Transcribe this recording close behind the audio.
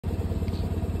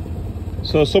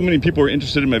So many people are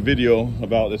interested in my video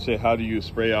about, let's say, how do you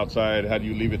spray outside? How do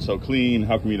you leave it so clean?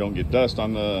 How come you don't get dust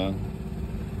on the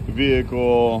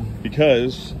vehicle?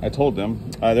 Because I told them,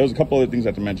 there was a couple other things I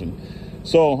have to mention.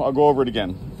 So I'll go over it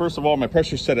again. First of all, my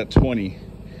pressure's set at 20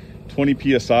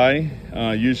 PSI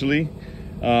usually.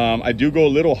 I do go a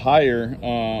little higher.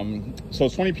 So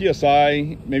 20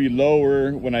 PSI, maybe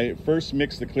lower when I first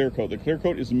mix the clear coat. The clear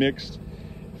coat is mixed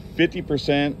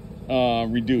 50%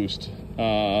 reduced.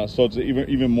 So it's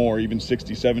even more, even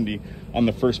 60, 70 on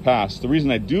the first pass. The reason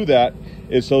I do that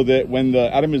is so that when the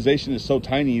atomization is so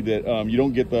tiny that you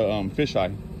don't get the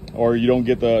fisheye, or you don't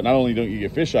get the, not only don't you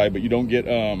get fisheye, but you don't get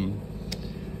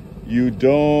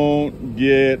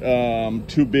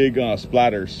too big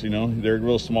splatters. You know, they're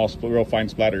real small, real fine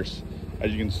splatters,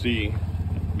 as you can see,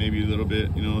 maybe a little bit,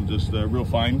 you know, just real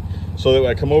fine. So that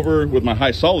I come over with my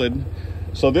high solid.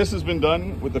 So this has been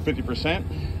done with the 50%.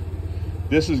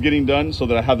 This is getting done so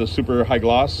that I have the super high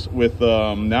gloss with,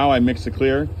 now I mix the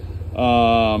clear,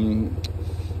 about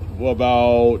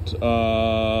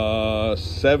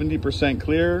 70%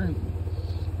 clear,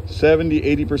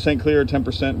 80% clear,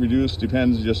 10% reduced,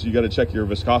 depends, just you got to check your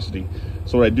viscosity.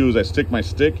 So what I do is I stick my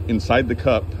stick inside the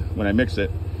cup when I mix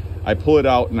it. I pull it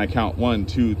out and I count 1,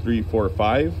 2, 3, 4,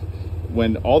 5.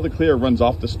 When all the clear runs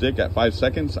off the stick at 5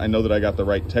 seconds, I know that I got the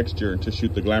right texture to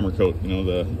shoot the glamour coat, you know,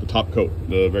 the top coat,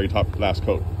 the very top last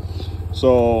coat.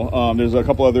 So there's a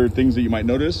couple other things that you might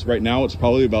notice. Right now it's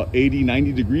probably about 80,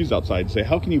 90 degrees outside. Say,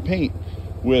 how can you paint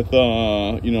with,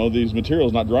 you know, these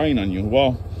materials not drying on you?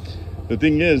 Well, the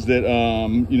thing is that,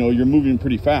 you know, you're moving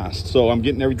pretty fast. So I'm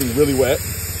getting everything really wet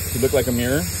to look like a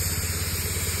mirror.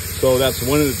 So that's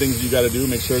one of the things you got to do,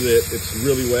 make sure that it's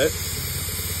really wet.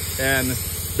 And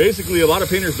basically, a lot of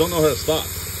painters don't know how to stop.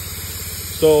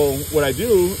 So what I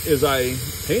do is I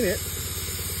paint it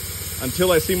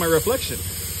until I see my reflection.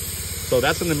 So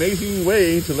that's an amazing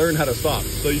way to learn how to stop.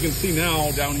 So you can see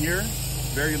now down here,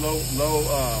 very low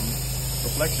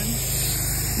reflection.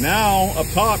 Now up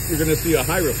top, you're gonna see a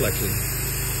high reflection.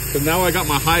 So now I got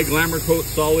my high glamour coat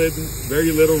solid,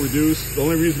 very little reduced. The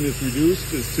only reason it's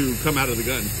reduced is to come out of the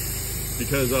gun.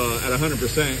 Because at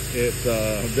 100%, it's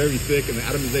very thick and the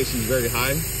atomization is very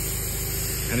high,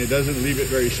 and it doesn't leave it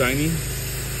very shiny.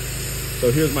 So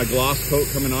here's my gloss coat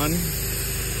coming on.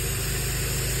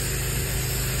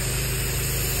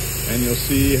 And you'll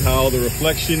see how the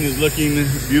reflection is looking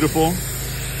beautiful.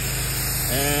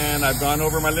 And I've gone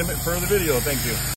over my limit for the video. Thank you.